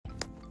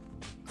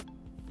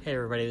Hey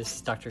everybody, this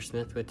is Dr.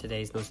 Smith with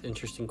today's Most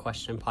Interesting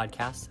Question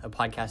podcast, a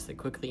podcast that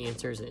quickly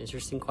answers an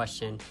interesting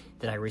question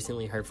that I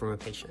recently heard from a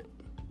patient.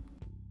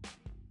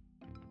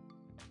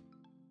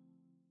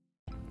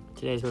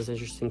 Today's most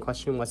interesting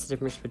question: what's the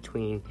difference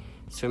between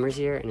swimmer's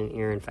ear and an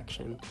ear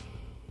infection?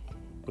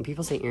 When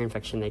people say ear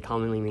infection, they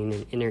commonly mean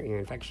an inner ear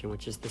infection,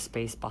 which is the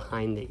space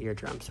behind the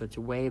eardrum, so it's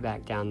way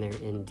back down there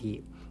in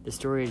deep. The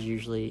story is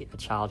usually a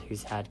child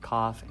who's had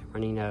cough and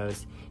runny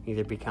nose,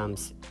 either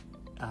becomes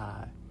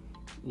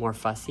more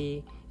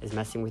fussy, is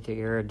messing with your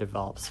ear, or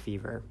develops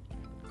fever.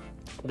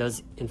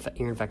 Those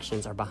ear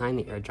infections are behind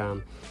the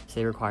eardrum, so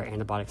they require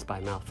antibiotics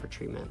by mouth for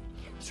treatment.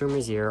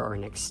 Swimmer's ear, or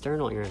an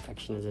external ear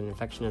infection, is an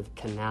infection of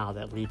the canal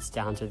that leads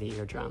down to the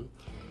eardrum.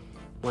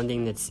 One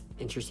thing that's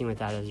interesting with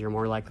that is you're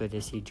more likely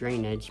to see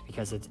drainage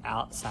because it's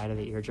outside of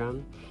the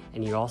eardrum,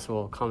 and you also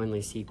will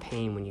commonly see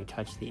pain when you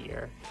touch the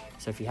ear.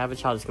 So if you have a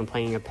child who's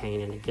complaining of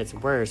pain and it gets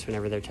worse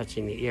whenever they're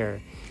touching the ear,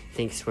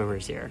 think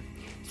swimmer's ear.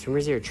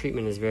 Swimmer's ear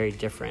treatment is very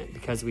different.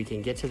 Because we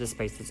can get to the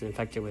space that's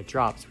infected with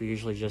drops, we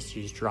usually just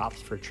use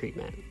drops for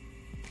treatment.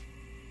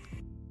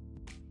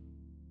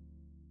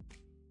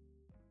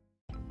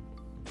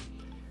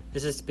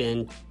 This has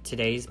been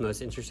today's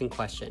most interesting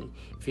question.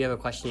 If you have a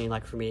question you'd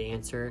like for me to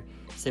answer,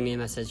 send me a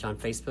message on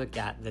Facebook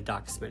at the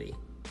Doc Smitty.